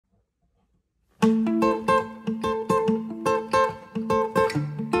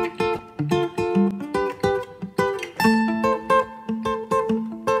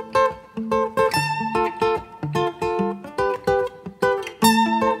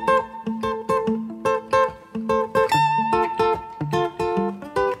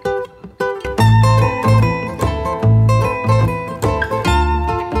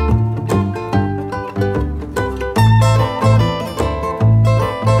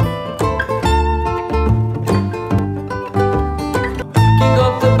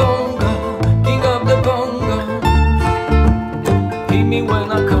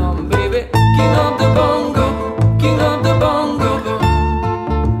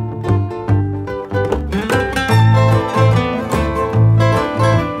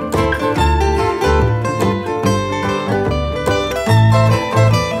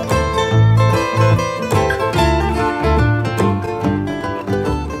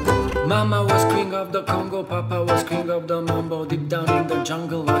Mama was king of the Congo, Papa was king of the mambo. Deep down in the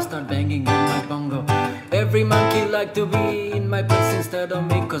jungle I start banging on my bongo. Every monkey like to be in my place instead of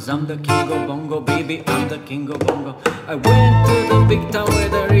me, cause I'm the king of bongo, baby, I'm the king of bongo. I went to the big town where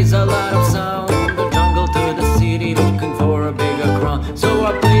there is a lot of sound, from the jungle to the city looking for a bigger crown. So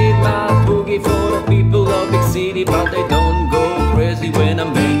I played my boogie for the people of big city, but they don't go crazy when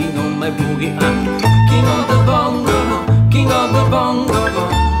I'm banging on my boogie. I'm king of the bongo, king of the bongo.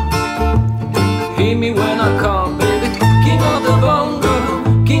 Hear me when I come, baby. King of the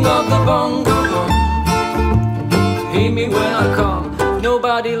bongo, king of the bongo. Hear me when I come.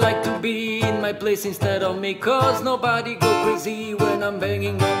 Nobody like to be in my place instead of me, cause nobody go crazy when I'm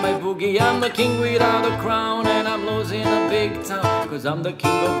banging on my boogie. I'm the king without a crown, and I'm losing a big town, cause I'm the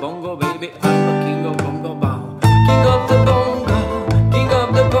king of bongo, baby. I'm the king of bongo bow. King of the bongo, king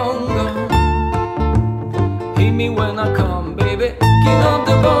of the bongo. Hear me when I come, baby. King of the